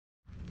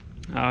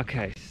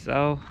Okay,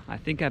 so I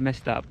think I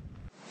messed up.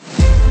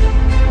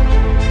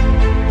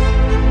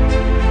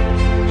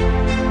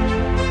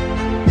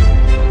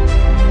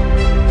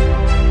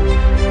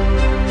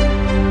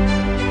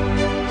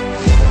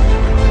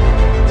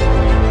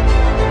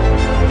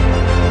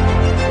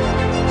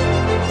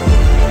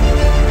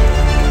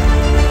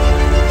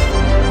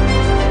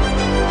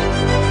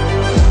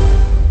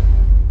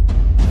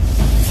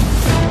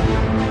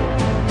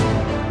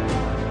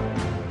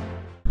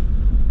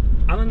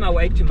 I'm on my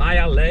way to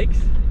Myall Lakes.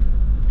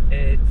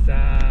 It's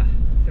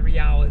 3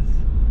 hours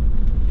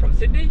from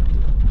Sydney,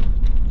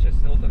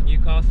 just north of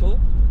Newcastle.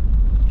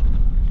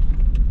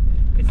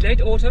 It's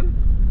late autumn,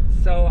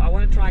 so I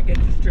want to try and get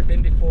this trip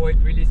in before it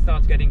really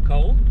starts getting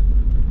cold.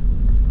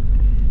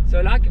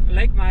 So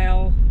Lake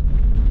Myall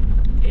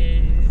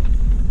is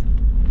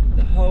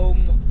the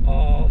home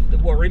of the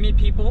Warimi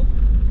people,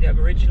 the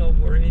Aboriginal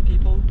Warimi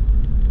people.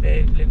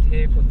 They've lived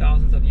here for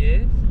thousands of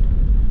years,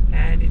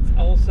 and it's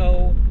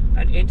also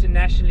an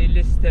internationally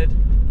listed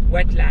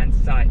wetland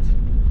site.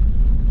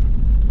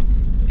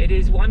 It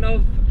is one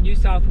of New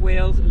South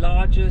Wales'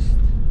 largest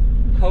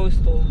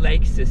coastal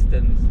lake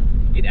systems.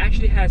 It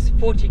actually has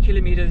 40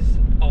 kilometers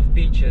of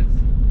beaches,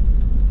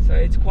 so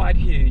it's quite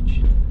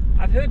huge.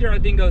 I've heard there are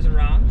dingoes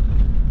around,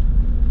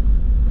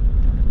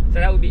 so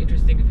that would be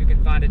interesting if you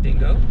can find a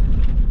dingo,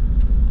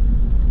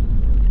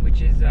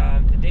 which is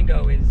the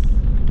dingo is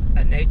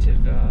a native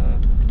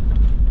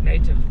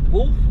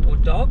wolf or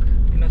dog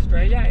in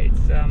Australia.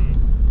 It's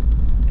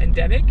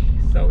endemic,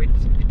 so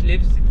it's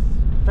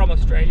from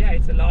Australia.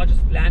 It's the largest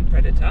land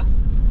predator,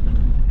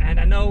 and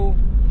I know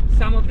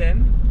some of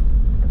them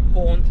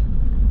haunt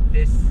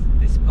this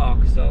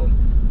park, so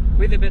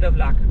with a bit of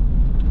luck.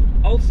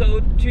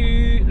 Also,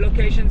 2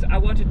 locations I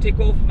want to tick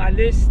off my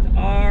list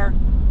are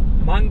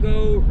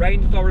Mungo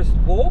Rainforest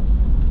Walk,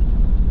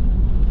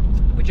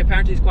 which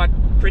apparently is quite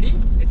pretty.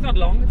 It's not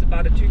long, it's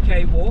about a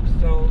 2k walk,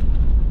 so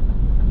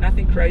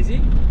nothing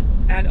crazy.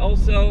 And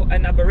also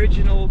an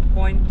Aboriginal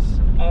point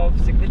of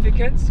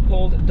significance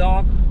called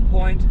Dark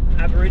Point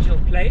Aboriginal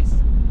Place.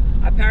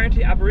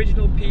 Apparently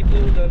Aboriginal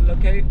people, the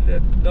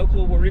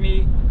local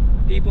Warimi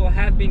people,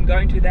 have been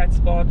going to that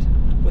spot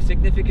for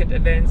significant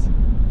events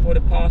for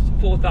the past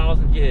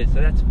 4,000 years.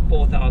 So that's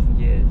 4,000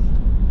 years.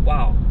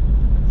 Wow.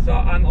 So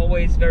I'm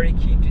always very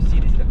keen to see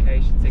these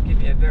locations. They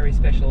give me a very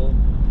special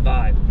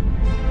vibe.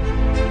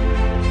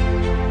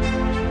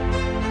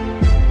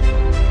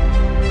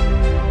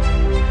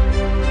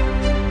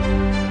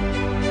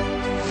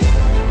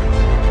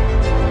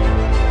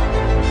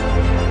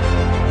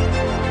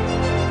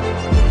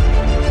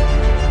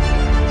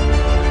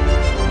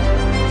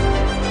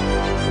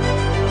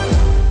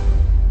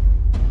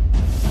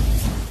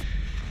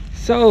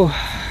 So,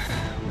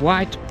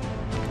 White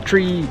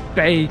Tree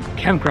Bay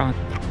Campground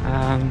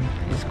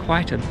is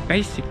quite a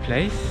basic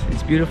place.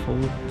 It's beautiful,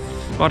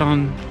 spot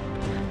on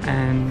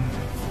and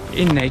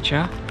in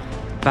nature,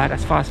 but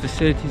as far as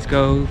facilities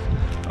go,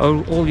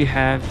 all you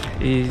have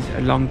is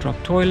a long drop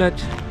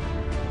toilet,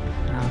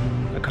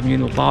 a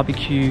communal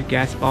barbecue,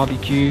 gas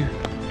barbecue,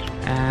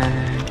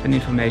 and an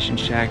information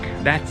shack.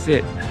 That's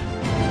it.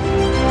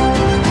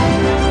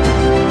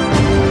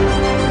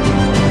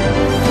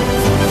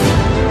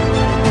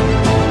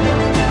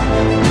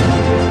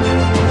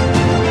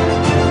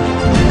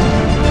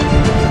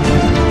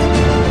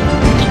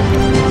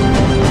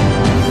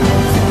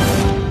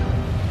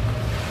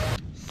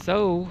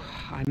 So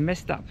I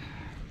messed up.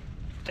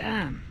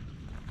 Damn.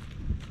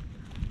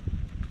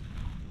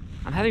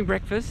 I'm having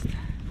breakfast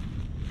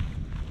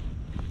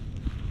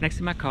next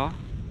to my car,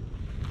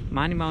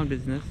 minding my own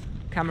business,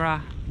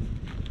 camera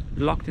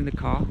locked in the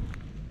car,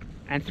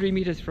 and 3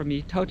 meters from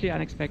me, totally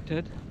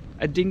unexpected,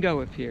 a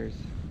dingo appears.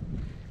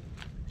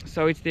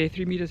 So it's there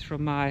 3 meters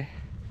from my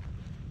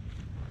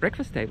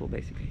breakfast table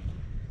basically,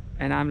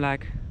 and I'm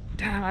like,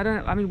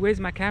 damn, where's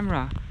my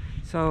camera?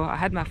 So I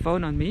had my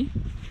phone on me,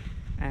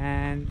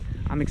 and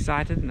I'm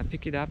excited, and I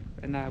pick it up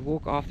and I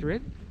walk after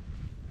it,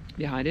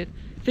 behind it,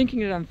 thinking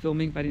that I'm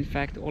filming, but in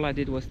fact all I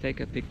did was take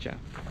a picture.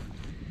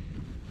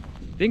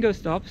 Dingo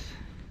stops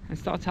and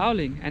starts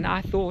howling, and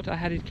I thought I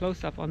had it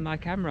close up on my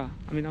camera,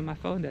 on my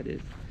phone that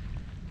is,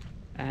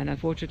 and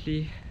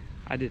unfortunately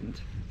I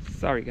didn't.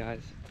 Sorry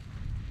guys.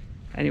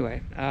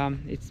 Anyway,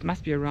 it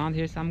must be around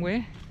here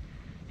somewhere.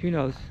 Who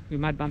knows, we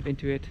might bump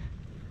into it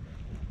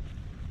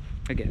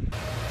again.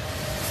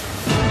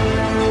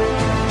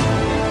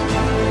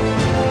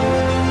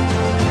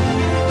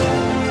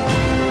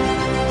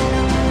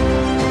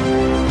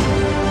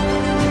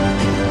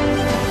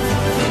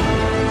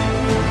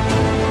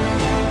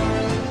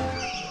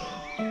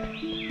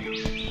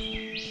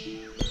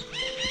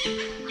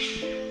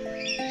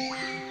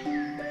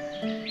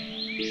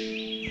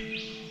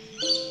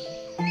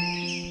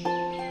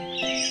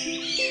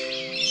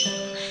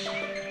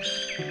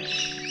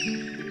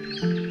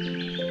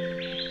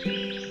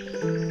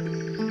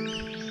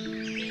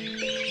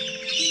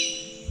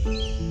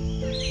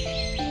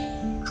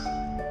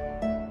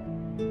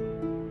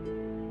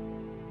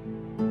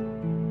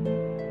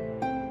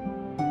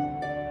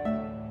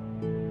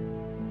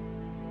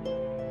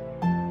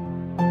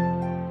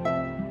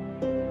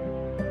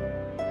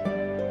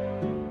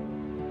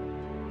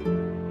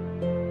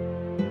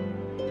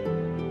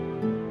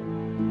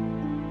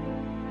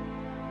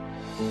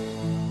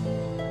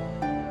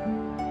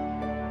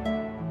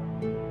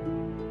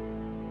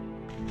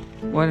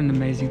 What an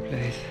amazing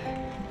place.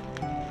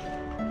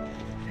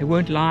 They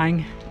weren't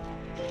lying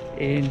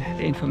in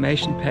the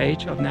information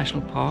page of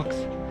national parks.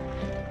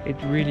 It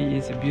really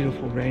is a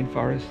beautiful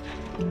rainforest.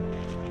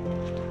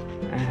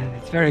 And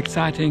it's very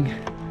exciting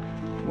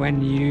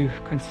when you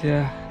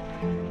consider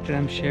that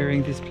I'm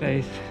sharing this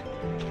place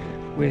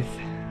with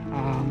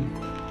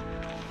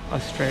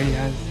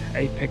Australia's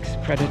apex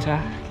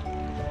predator,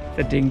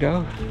 the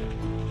dingo.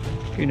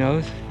 Who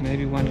knows,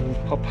 maybe one will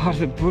pop out of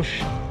the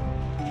bush.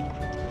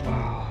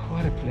 Wow,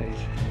 what a place.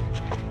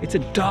 It's a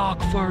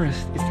dark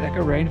forest. It's like a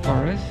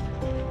rainforest,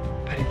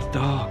 but it's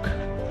dark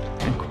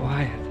and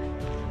quiet.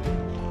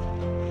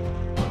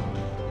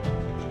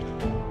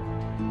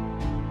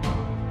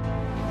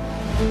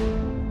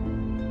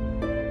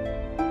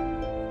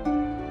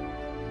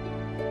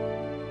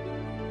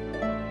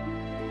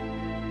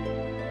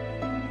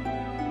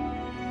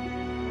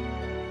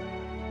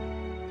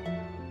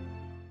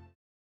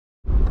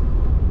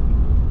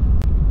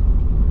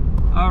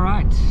 All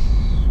right,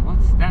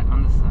 what's that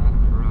on the side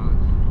of the road?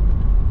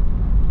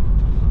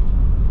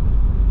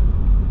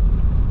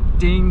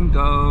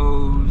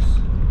 Dingoes.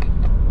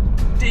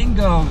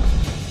 Dingoes.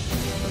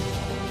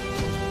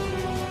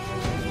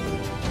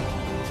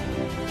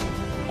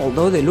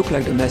 Although they look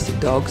like domestic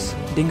dogs,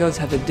 dingoes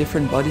have a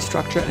different body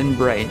structure and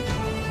brain.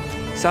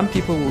 Some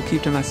people will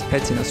keep them as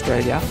pets in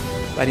Australia,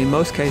 but in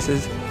most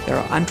cases they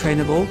are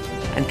untrainable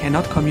and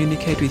cannot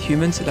communicate with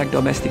humans like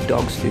domestic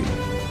dogs do.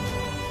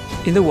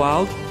 In the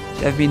wild,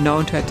 they have been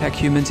known to attack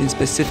humans in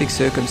specific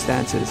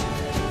circumstances,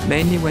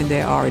 mainly when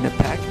they are in a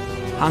pack,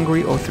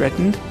 hungry or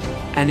threatened,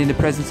 and in the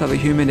presence of a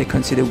human they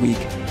consider weak,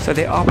 so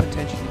they are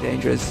potentially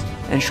dangerous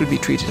and should be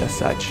treated as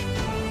such.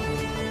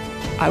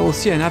 I will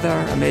see another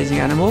amazing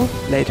animal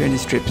later in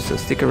this trip, so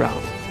stick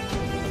around.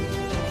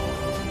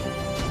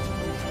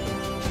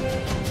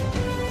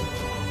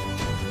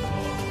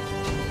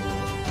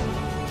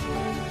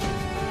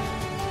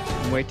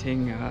 I'm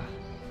waiting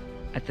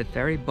at the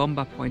ferry,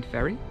 Bomba Point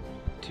Ferry,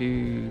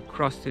 to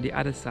cross to the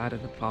other side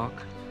of the park.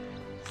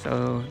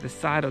 So the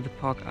side of the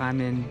park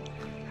I'm in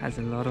has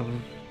a lot of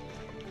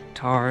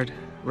tarred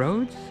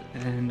roads,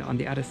 and on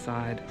the other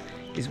side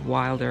is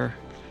wilder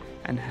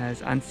and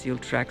has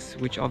unsealed tracks,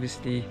 which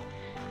obviously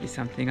is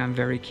something I'm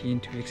very keen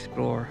to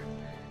explore.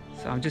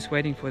 So I'm just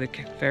waiting for the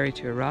ferry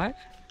to arrive,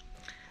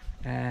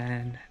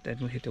 and then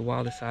we'll hit the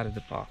wilder side of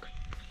the park.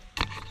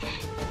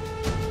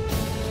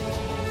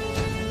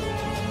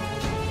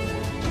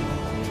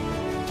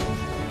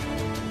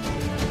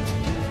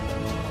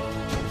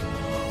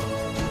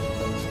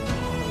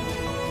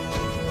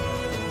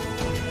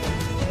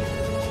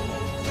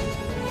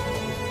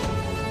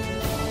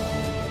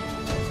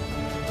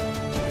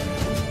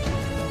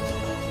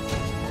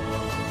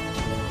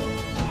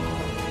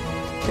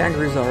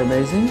 Kangaroos are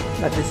amazing,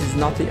 but this is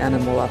not the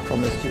animal I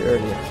promised you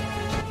earlier.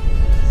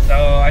 So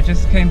I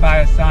just came by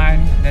a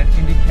sign that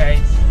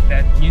indicates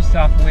that New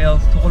South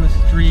Wales' tallest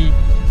tree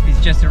is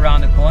just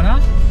around the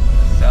corner.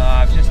 So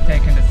I've just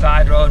taken the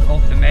side road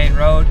off the main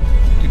road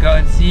to go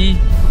and see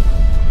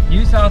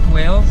New South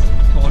Wales'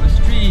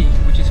 tallest tree,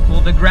 which is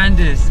called the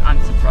grandest,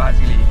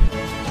 unsurprisingly.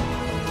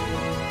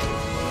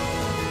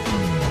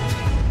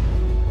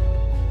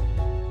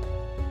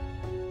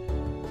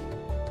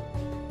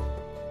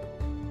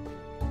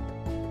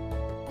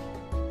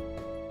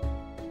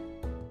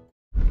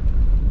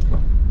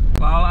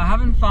 Well, I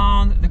haven't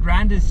found the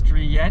grandest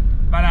tree yet,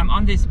 but I'm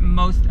on this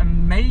most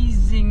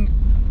amazing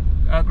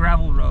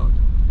gravel road.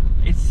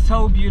 It's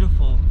so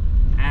beautiful,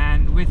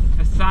 and with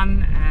the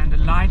sun and the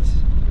light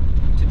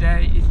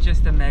today, it's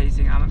just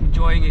amazing. I'm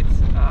enjoying it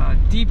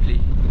deeply.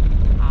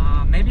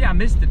 Maybe I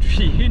missed the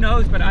tree, who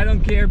knows, but I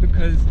don't care,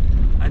 because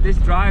this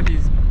drive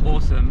is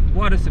awesome.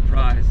 What a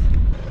surprise.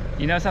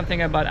 You know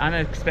something about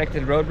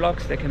unexpected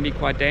roadblocks? They can be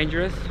quite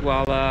dangerous.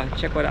 Well,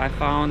 check what I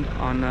found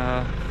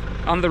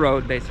on the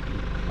road, basically.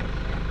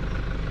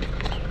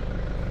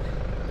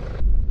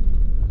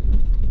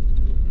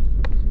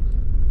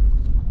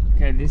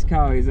 Okay, this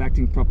cow is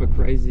acting proper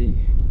crazy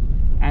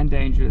and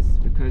dangerous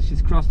because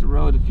she's crossed the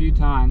road a few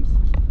times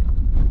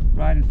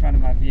right in front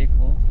of my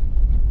vehicle.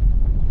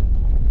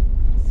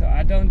 So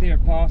I don't dare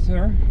pass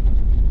her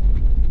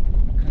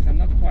because I'm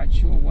not quite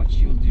sure what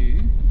she'll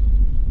do,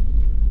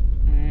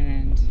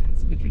 and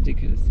it's a bit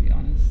ridiculous, to be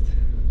honest.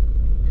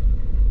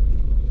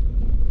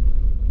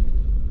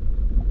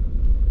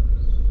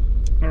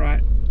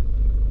 Alright,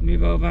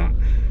 move over.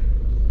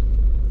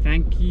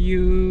 Thank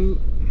you.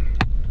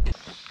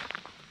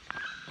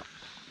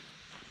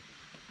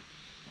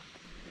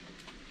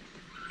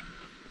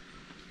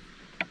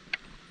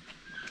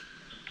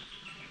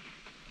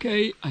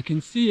 Okay, I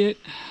can see it.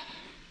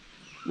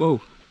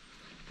 Whoa,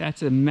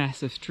 that's a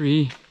massive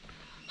tree.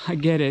 I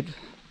get it.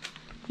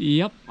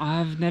 Yep,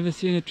 I've never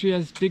seen a tree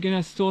as big and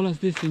as tall as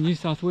this in New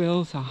South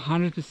Wales,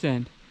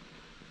 100%.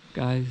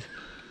 Guys,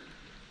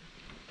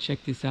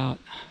 check this out.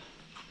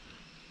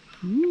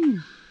 Woo.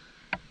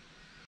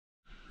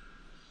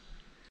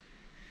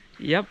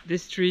 Yep,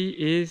 this tree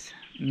is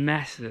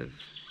massive.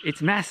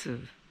 It's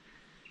massive.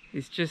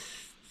 It's just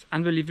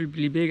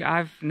unbelievably big.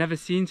 I've never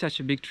seen such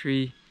a big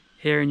tree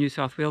here in New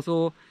South Wales,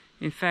 or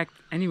in fact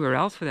anywhere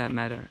else for that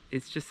matter.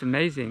 It's just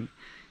amazing.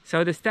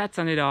 So the stats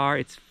on it are,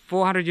 it's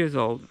 400 years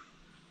old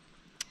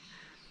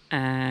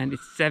and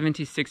it's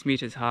 76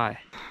 meters high.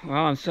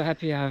 Well, I'm so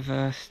happy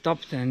I've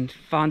stopped and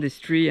found this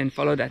tree and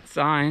followed that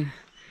sign.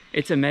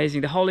 It's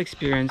amazing, the whole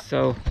experience.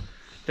 So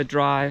the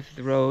drive,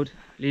 the road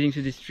leading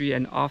to this tree,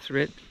 and after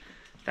it,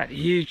 that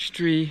huge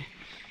tree,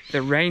 the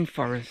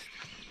rainforest,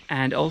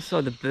 and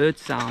also the bird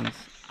sounds.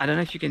 I don't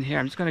know if you can hear,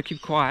 I'm just going to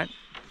keep quiet.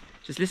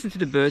 Just listen to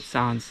the bird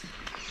sounds.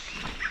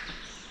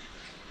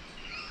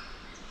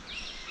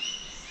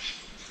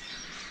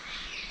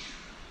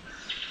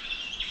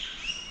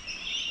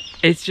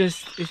 It's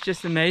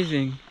just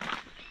amazing.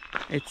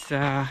 It's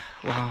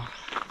wow,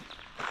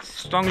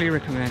 strongly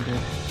recommended.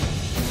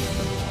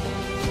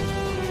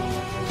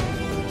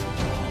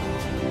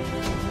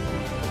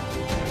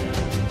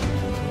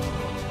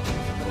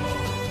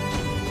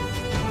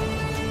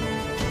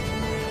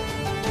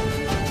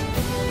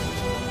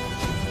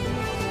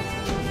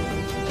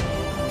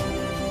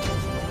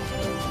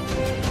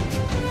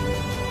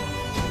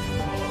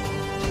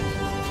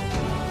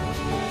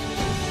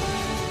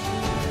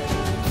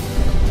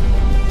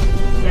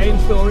 Same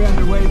story on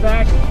the way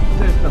back.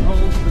 There's the whole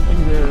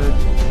freaking herd.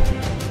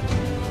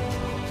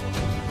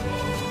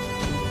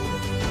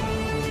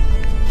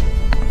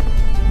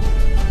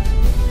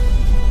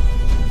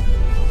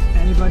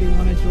 Anybody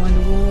want to join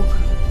the walk?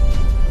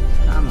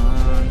 Come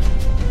on.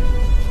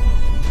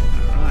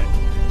 Alright.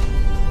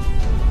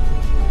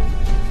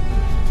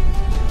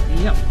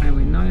 Yep, and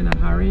we're not in a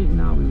hurry.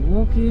 Now we're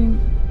walking.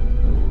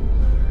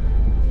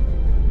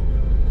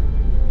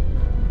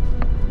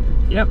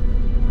 Yep.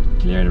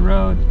 Clear the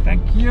road,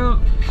 thank you.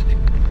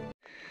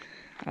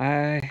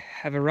 I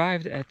have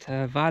arrived at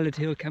Violet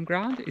Hill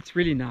Campground. It's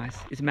really nice,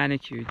 it's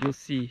manicured. You'll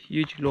see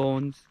huge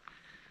lawns,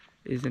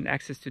 there's an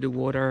access to the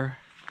water,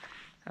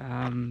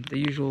 the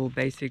usual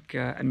basic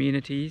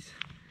amenities.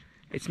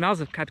 It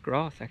smells of cut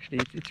grass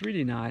actually, it's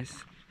really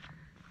nice.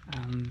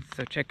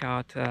 So check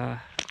out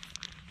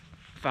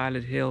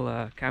Violet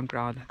Hill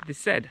Campground. This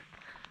said,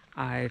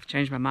 I've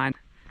changed my mind.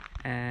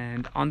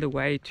 And on the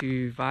way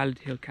to Violet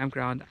Hill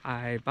Campground,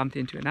 I bumped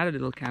into another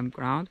little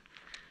campground,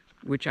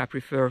 which I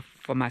prefer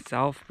for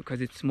myself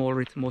because it's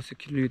smaller, it's more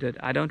secluded.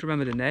 I don't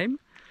remember the name,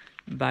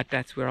 but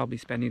that's where I'll be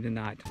spending the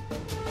night.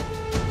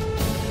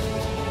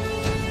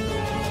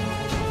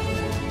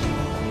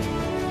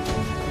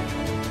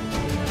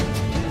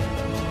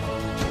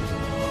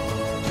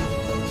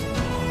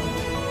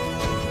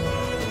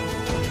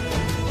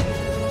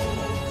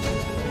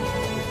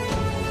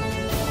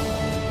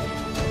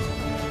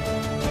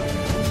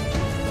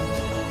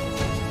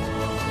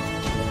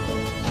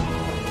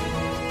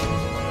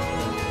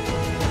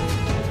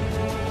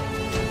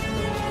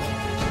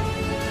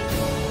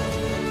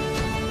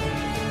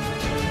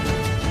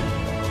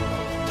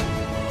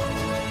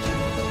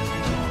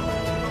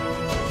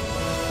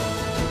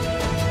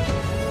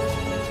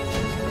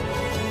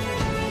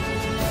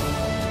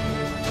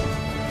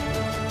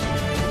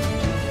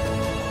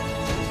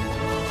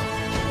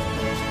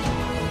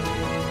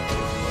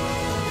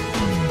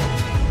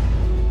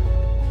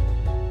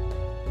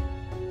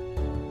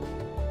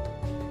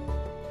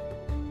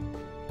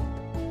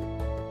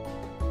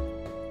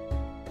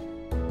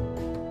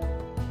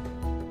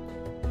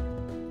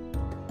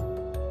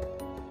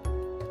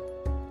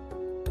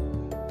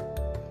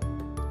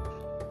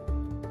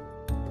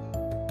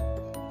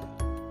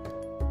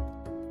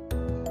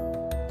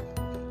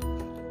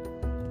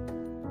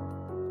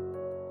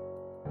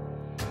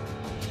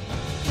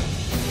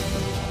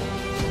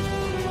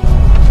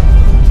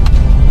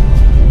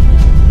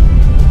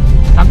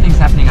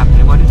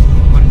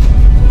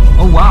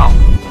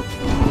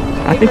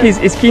 I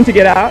think he's keen to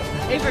get out.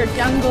 Either a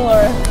jungle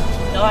or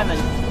a diamond.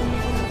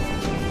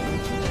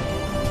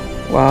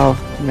 Wow,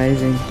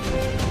 amazing.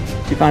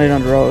 You found it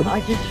on the road? I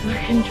just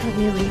fucking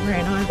nearly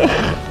ran over.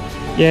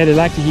 Yeah, they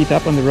like to heat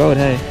up on the road,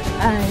 hey?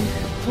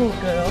 Oh,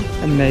 poor girl.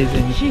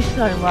 Amazing. She's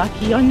so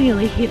lucky, I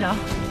nearly hit her.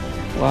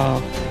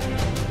 Wow,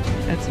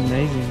 that's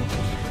amazing.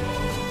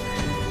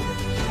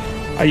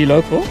 Are you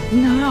local?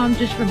 No, I'm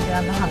just from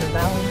down the Hunter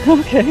Valley.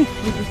 Okay.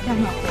 We just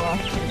came up the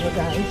last couple of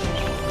days.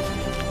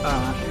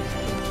 Alright.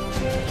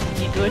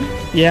 You good?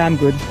 Yeah, I'm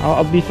good.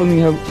 I'll be filming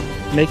her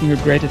making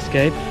her great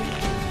escape.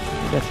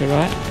 If that's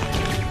alright.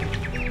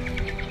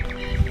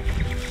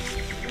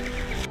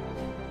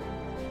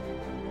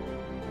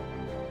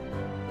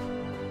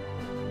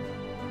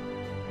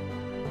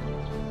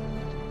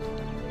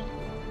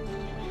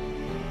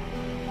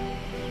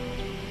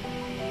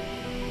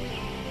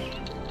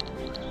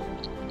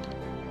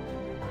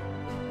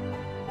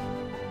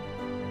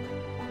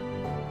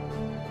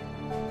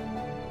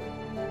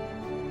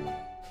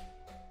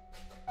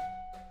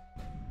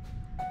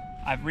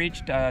 I've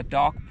reached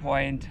Dark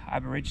Point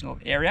Aboriginal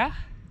area.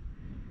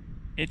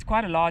 It's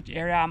quite a large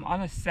area. I'm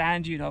on a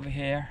sand dune over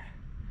here.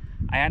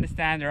 I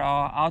understand there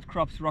are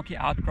outcrops, rocky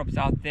outcrops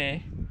out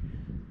there.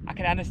 I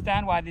can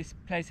understand why this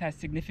place has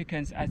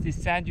significance, as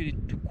this sand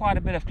dune took quite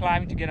a bit of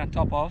climbing to get on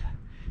top of.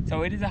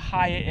 So it is a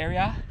higher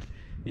area.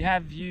 You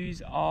have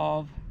views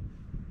of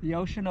the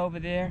ocean over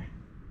there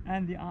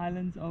and the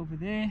islands over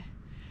there,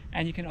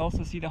 and you can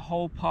also see the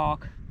whole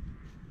park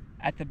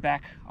at the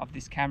back of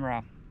this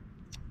camera.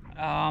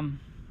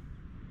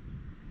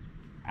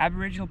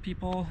 Aboriginal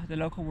people, the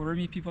local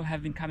Warumi people,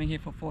 have been coming here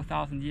for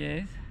 4,000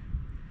 years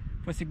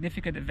for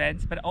significant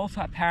events, but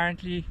also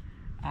apparently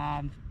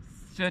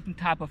certain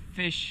type of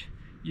fish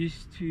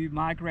used to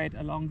migrate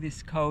along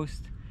this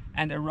coast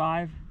and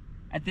arrive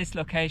at this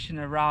location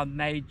around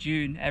May,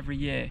 June every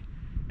year,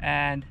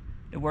 and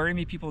the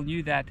Warumi people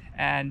knew that,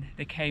 and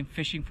they came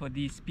fishing for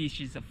these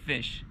species of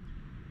fish.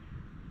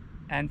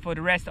 And for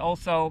the rest,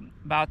 also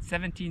about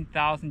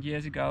 17,000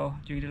 years ago,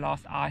 during the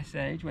last ice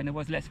age, when there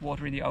was less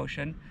water in the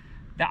ocean,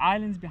 the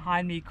islands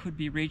behind me could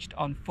be reached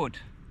on foot.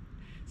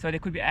 So they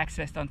could be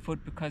accessed on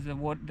foot because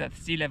the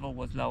sea level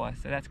was lower.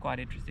 So that's quite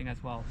interesting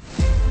as well.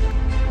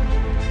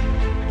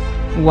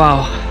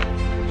 Wow,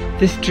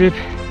 this trip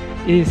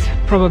is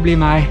probably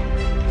my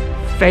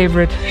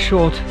favorite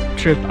short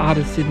trip out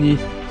of Sydney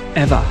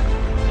ever.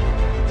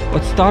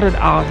 What started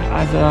out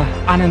as an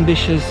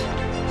unambitious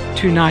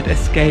 2-night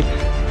escape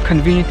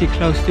conveniently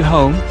close to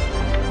home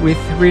with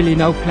really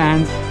no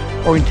plans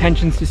or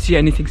intentions to see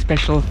anything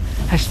special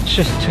has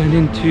just turned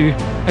into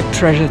a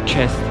treasure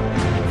chest.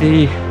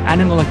 The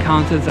animal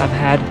encounters I've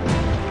had,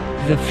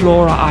 the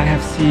flora I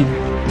have seen,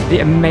 the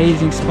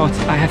amazing spots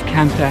I have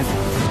camped at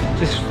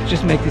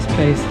just make this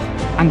place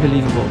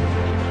unbelievable.